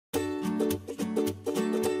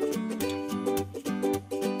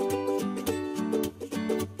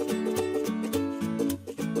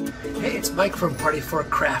it's Mike from Party4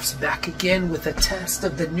 Crafts back again with a test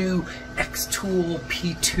of the new xTool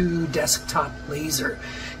P2 desktop laser.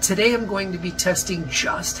 Today I'm going to be testing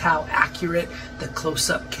just how accurate the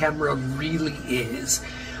close-up camera really is.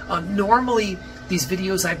 Normally these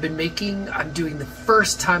videos I've been making, I'm doing the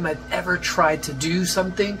first time I've ever tried to do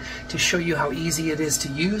something to show you how easy it is to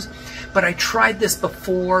use. But I tried this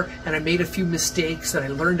before and I made a few mistakes and I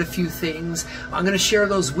learned a few things. I'm going to share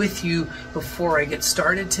those with you before I get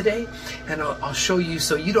started today, and I'll show you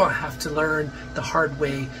so you don't have to learn the hard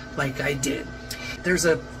way like I did. There's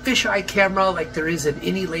a fisheye camera like there is in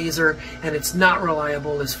any laser, and it's not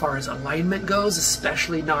reliable as far as alignment goes,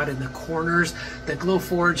 especially not in the corners. The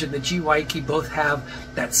Glowforge and the GweikeCloud both have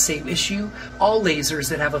that same issue. All lasers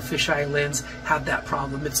that have a fisheye lens have that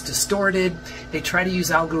problem. It's distorted. They try to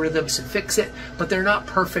use algorithms to fix it, but they're not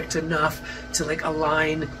perfect enough to like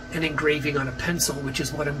align an engraving on a pencil, which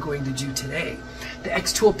is what I'm going to do today. The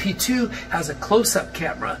xTool P2 has a close-up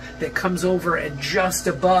camera that comes over and just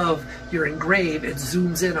above your engrave, it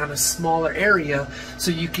zooms in on a smaller area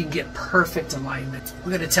so you can get perfect alignment.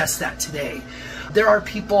 We're going to test that today. There are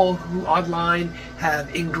people who online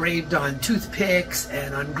have engraved on toothpicks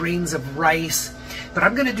and on grains of rice, but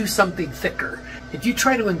I'm going to do something thicker. If you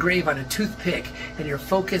try to engrave on a toothpick and your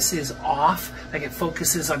focus is off, like it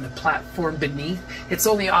focuses on the platform beneath, it's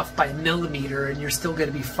only off by a millimeter and you're still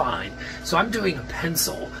going to be fine. So I'm doing a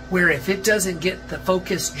pencil where if it doesn't get the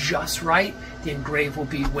focus just right, the engrave will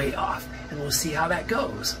be way off. And we'll see how that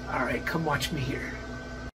goes. All right, come watch me here.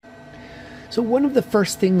 So one of the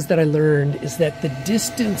first things that I learned is that the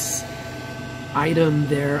distance item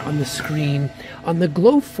there on the screen, on the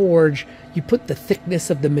Glowforge, you put the thickness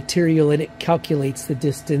of the material and it calculates the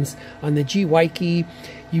distance. On the GweikeCloud,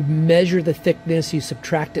 you measure the thickness, you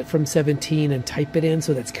subtract it from 17 and type it in,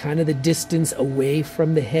 so that's kind of the distance away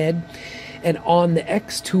from the head. And on the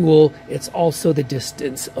xTool, it's also the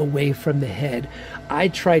distance away from the head. I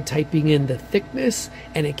tried typing in the thickness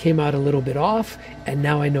and it came out a little bit off, and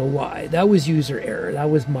now I know why. That was user error. That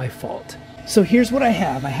was my fault. So here's what I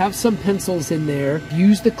have. I have some pencils in there.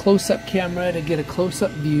 Use the close-up camera to get a close-up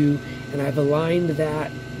view, and I've aligned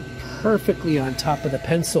that perfectly on top of the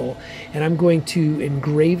pencil, and I'm going to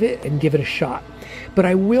engrave it and give it a shot. But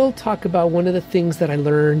I will talk about one of the things that I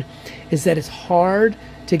learned is that it's hard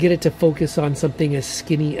to get it to focus on something as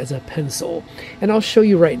skinny as a pencil. And I'll show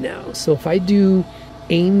you right now. So if I do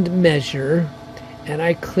aimed measure and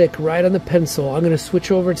I click right on the pencil, I'm going to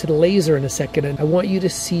switch over to the laser in a second, and I want you to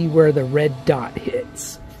see where the red dot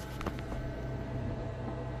hits.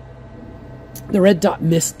 The red dot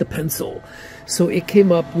missed the pencil, so it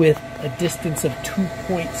came up with a distance of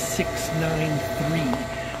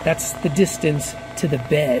 2.693. That's the distance to the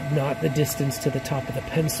bed, not the distance to the top of the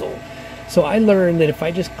pencil. So I learned that if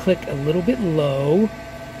I just click a little bit low,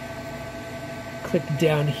 click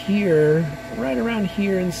down here, right around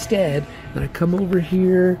here instead, and I come over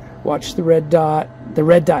here, watch the red dot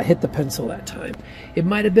hit the pencil that time. It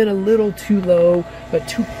might have been a little too low, but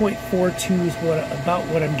 2.42 is about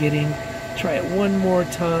what I'm getting. Try it one more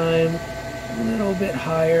time, a little bit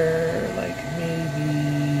higher, like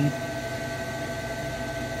maybe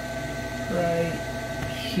right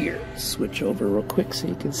here. Switch over real quick so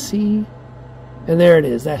you can see. And there it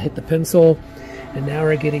is, that hit the pencil, and now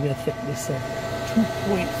we're getting a thickness of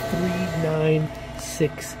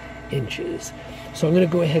 2.396 inches. So I'm going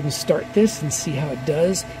to go ahead and start this and see how it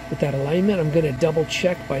does with that alignment. I'm going to double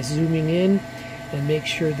check by zooming in and make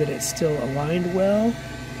sure that it's still aligned well,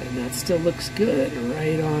 and that still looks good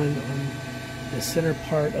right on the center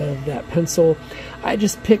part of that pencil. I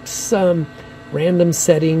just picked some random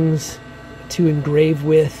settings to engrave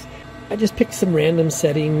with. I'll switch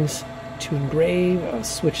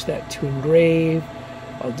that to engrave.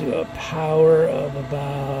 I'll do a power of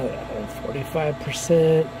about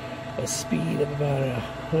 45%, a speed of about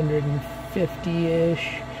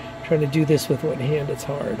 150-ish. Trying to do this with one hand, it's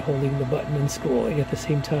hard, holding the button and scrolling at the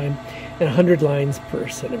same time. And 100 lines per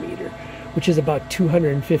centimeter, which is about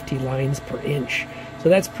 250 lines per inch. So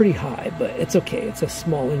that's pretty high, but it's okay. It's a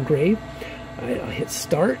small engrave. I'll hit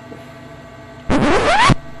start.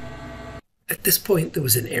 At this point, there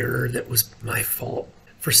was an error that was my fault.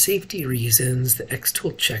 For safety reasons, the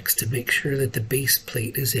xTool checks to make sure that the base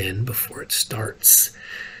plate is in before it starts.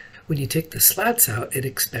 When you take the slats out, it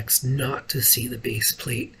expects not to see the base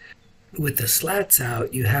plate. With the slats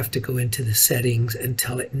out, you have to go into the settings and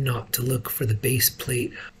tell it not to look for the base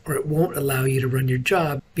plate, or it won't allow you to run your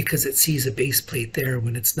job because it sees a base plate there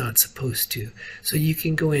when it's not supposed to. So you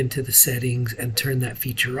can go into the settings and turn that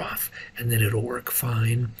feature off, and then it'll work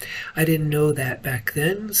fine. I didn't know that back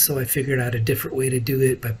then, so I figured out a different way to do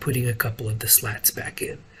it by putting a couple of the slats back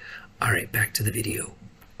in. All right, back to the video.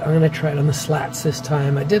 I'm gonna try it on the slats this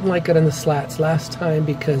time. I didn't like it on the slats last time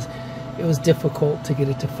because it was difficult to get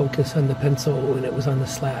it to focus on the pencil when it was on the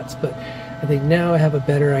slats, but I think now I have a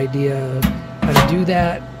better idea of how to do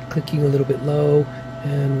that, clicking a little bit low,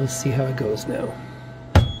 and we'll see how it goes now.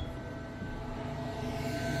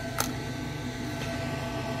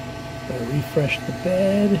 I'll refresh the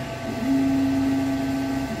bed.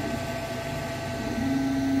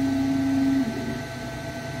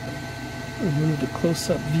 Move the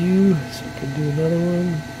close-up view so I can do another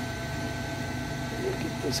one.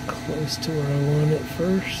 Get this close to where I want it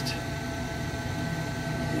first.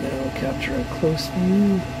 Now I'll capture a close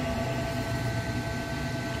view.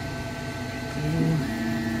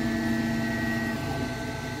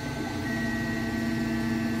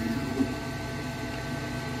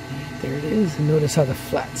 There it is. And notice how the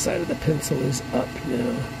flat side of the pencil is up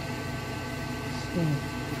now. So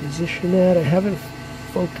position that. I haven't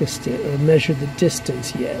focused it or measured the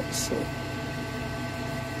distance yet, so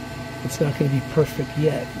it's not going to be perfect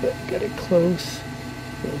yet, but got it close.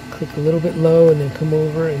 I'll click a little bit low and then come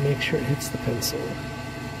over and make sure it hits the pencil.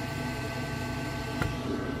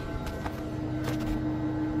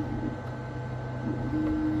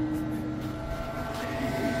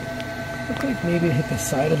 Look like maybe it hit the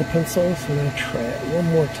side of the pencil, so I'm going to try it one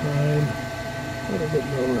more time, a little bit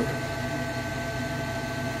lower.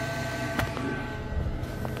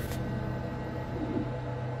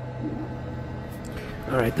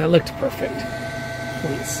 Alright, that looked perfect.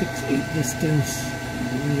 0.68 distance.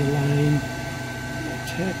 Realign my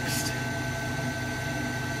text.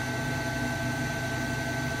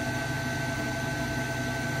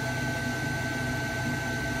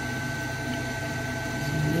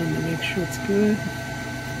 Zoom in to make sure it's good.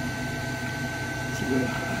 It's a little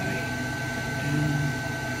high.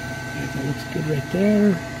 Alright, that looks good right there.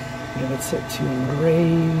 We have it set to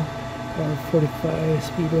engrave. 45,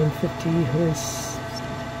 speed 150,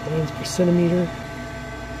 lines per centimeter.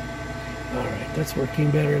 Alright, that's working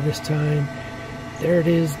better this time. There it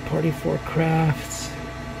is, Party 4 Crafts.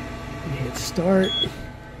 We hit start.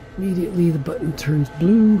 Immediately the button turns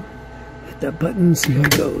blue. Hit that button, see how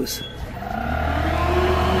it goes.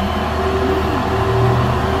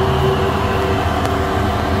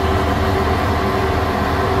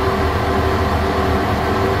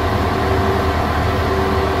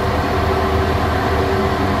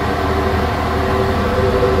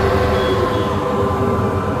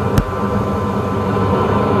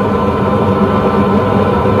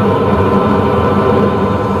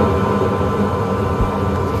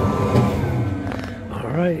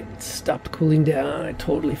 Stopped cooling down. I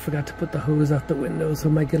totally forgot to put the hose out the window, so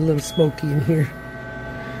it might get a little smoky in here.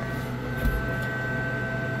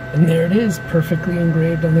 And there it is, perfectly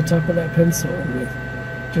engraved on the top of that pencil. With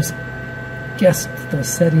just guessed the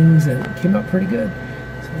settings and it came out pretty good.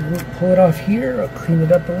 So we'll pull it off here. I'll clean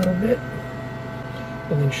it up a little bit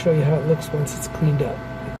and then show you how it looks once it's cleaned up.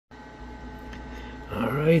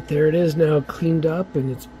 Alright, there it is now cleaned up, and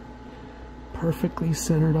it's perfectly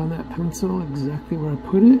centered on that pencil, exactly where I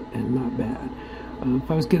put it, and not bad.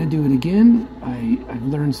 If I was going to do it again, I've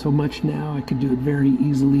learned so much now, I could do it very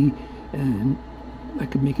easily, and I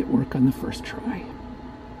could make it work on the first try.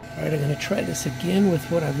 Alright, I'm going to try this again with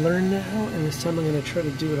what I've learned now, and this time I'm going to try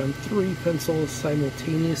to do it on 3 pencils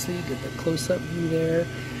simultaneously, get the close-up view there.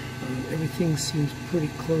 Everything seems pretty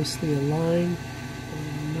closely aligned.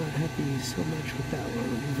 I'm not happy so much with that one.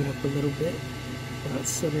 I'll move it up a little bit.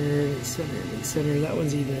 Center and center and center. That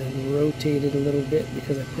one's even rotated a little bit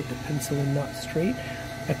because I put the pencil in not straight.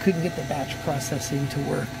 I couldn't get the batch processing to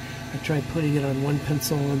work. I tried putting it on one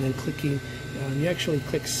pencil and then clicking. You actually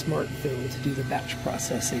click Smart Fill to do the batch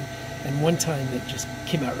processing. And one time it just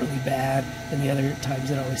came out really bad, and the other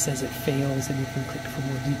times it always says it fails and you can click for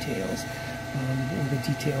more details. Or the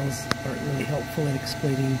details aren't really helpful in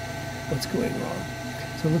explaining what's going wrong.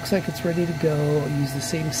 So it looks like it's ready to go. I'll use the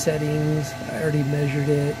same settings. I already measured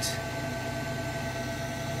it.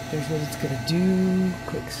 There's what it's going to do.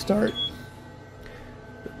 Quick start.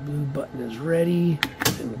 The blue button is ready,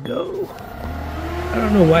 and go. I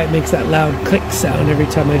don't know why it makes that loud click sound every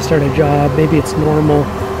time I start a job. Maybe it's normal.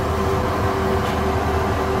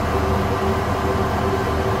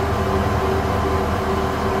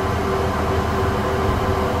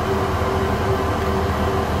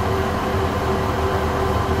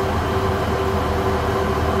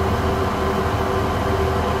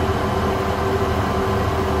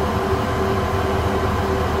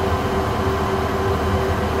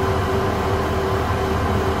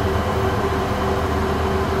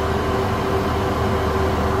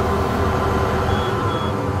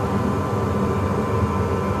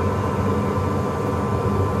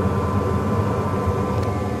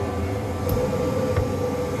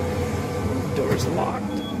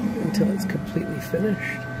 until it's completely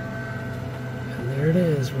finished. And there it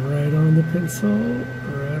is, right on the pencil,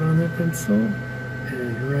 right on the pencil,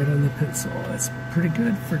 and right on the pencil. That's pretty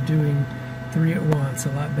good for doing 3 at once,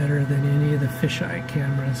 a lot better than any of the fisheye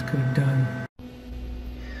cameras could have done.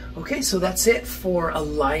 Okay, so that's it for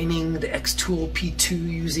aligning the xTool P2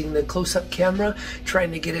 using the close-up camera,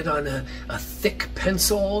 trying to get it on a thick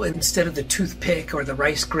pencil instead of the toothpick or the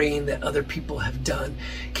rice grain that other people have done.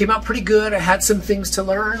 Came out pretty good. I had some things to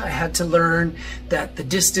learn. I had to learn that the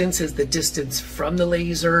distance is the distance from the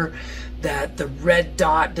laser, that the red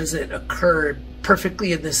dot doesn't occur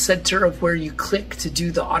perfectly in the center of where you click to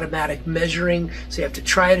do the automatic measuring. So you have to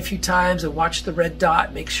try it a few times and watch the red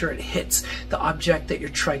dot, make sure it hits the object that you're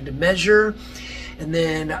trying to measure. And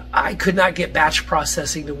then I could not get batch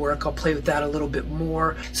processing to work. I'll play with that a little bit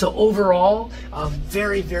more. So overall,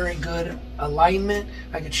 very, very good alignment.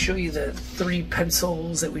 I could show you the 3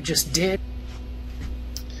 pencils that we just did.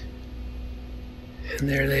 And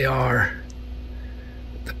there they are.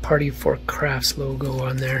 The Party for Crafts logo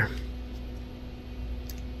on there.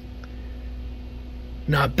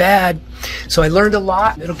 Not bad. So I learned a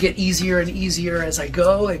lot. It'll get easier and easier as I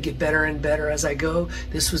go and get better and better as I go.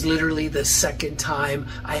 This was literally the 2nd time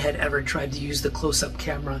I had ever tried to use the close-up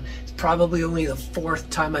camera. It's probably only the 4th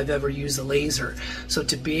time I've ever used a laser. So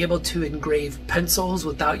to be able to engrave pencils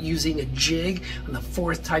without using a jig on the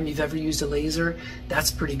 4th time you've ever used a laser,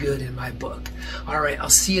 that's pretty good in my book. All right, I'll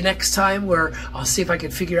see you next time, where I'll see if I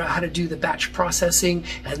can figure out how to do the batch processing,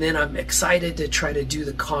 and then I'm excited to try to do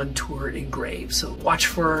the contour engrave. So watch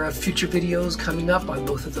for future videos coming up on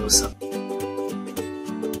both of those.